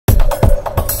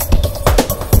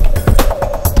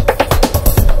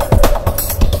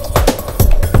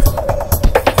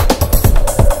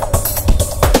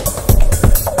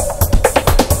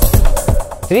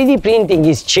3D printing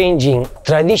is changing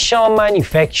traditional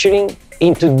manufacturing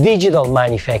into digital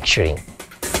manufacturing.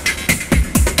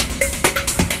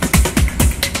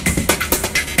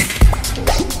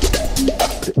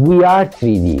 We are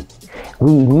 3D.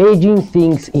 We imagine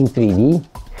things in 3D,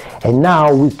 and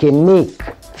now we can make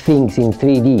things in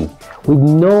 3D with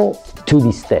no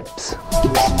 2D steps.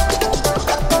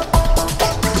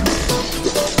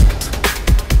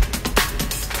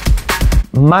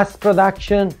 Mass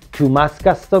production to mass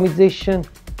customization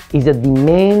is a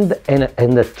demand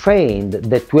and a trend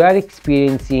that we are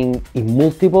experiencing in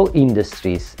multiple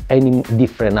industries and in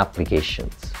different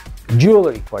applications.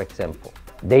 Jewelry, for example.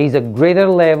 There is a greater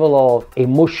level of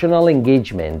emotional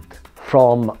engagement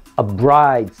from a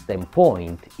bride's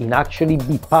standpoint in actually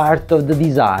be part of the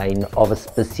design of a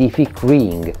specific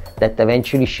ring that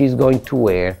eventually she's going to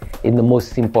wear in the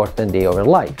most important day of her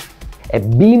life.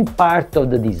 And being part of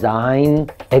the design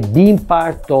and being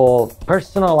part of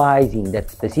personalizing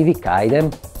that specific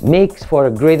item makes for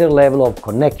a greater level of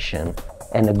connection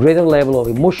and a greater level of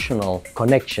emotional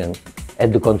connection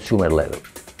at the consumer level.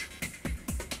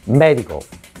 Medical.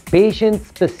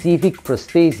 Patient-specific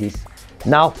prosthesis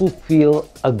now fulfill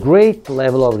a great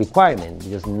level of requirement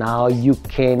because now you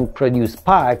can produce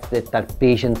parts that are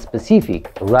patient-specific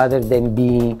rather than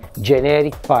being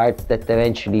generic parts that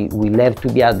eventually will have to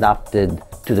be adapted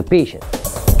to the patient.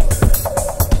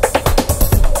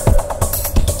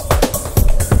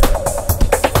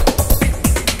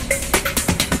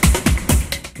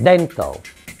 Dental.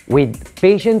 With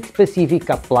patient-specific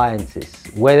appliances,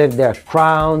 whether they're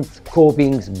crowns,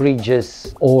 copings,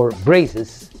 bridges, or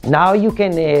braces, now you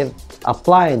can have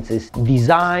appliances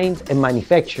designed and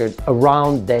manufactured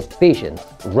around that patient,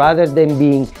 rather than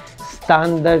being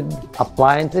standard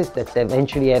appliances that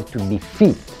eventually have to be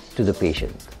fit to the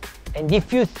patient. And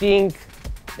if you think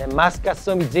that mass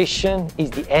customization is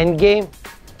the end game,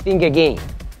 think again,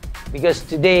 because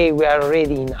today we are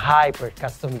already in hyper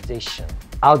customization.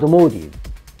 Automotive,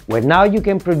 where now you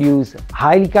can produce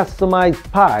highly customized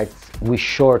parts with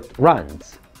short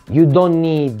runs. You don't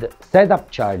need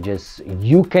setup charges,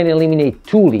 you can eliminate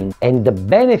tooling, and the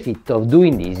benefit of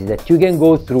doing this is that you can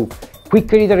go through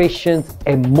quicker iterations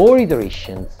and more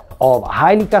iterations of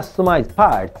highly customized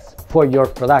parts for your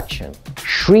production,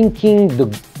 shrinking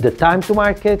the time to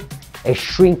market and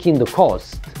shrinking the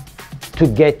cost to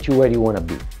get you where you want to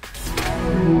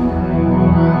be.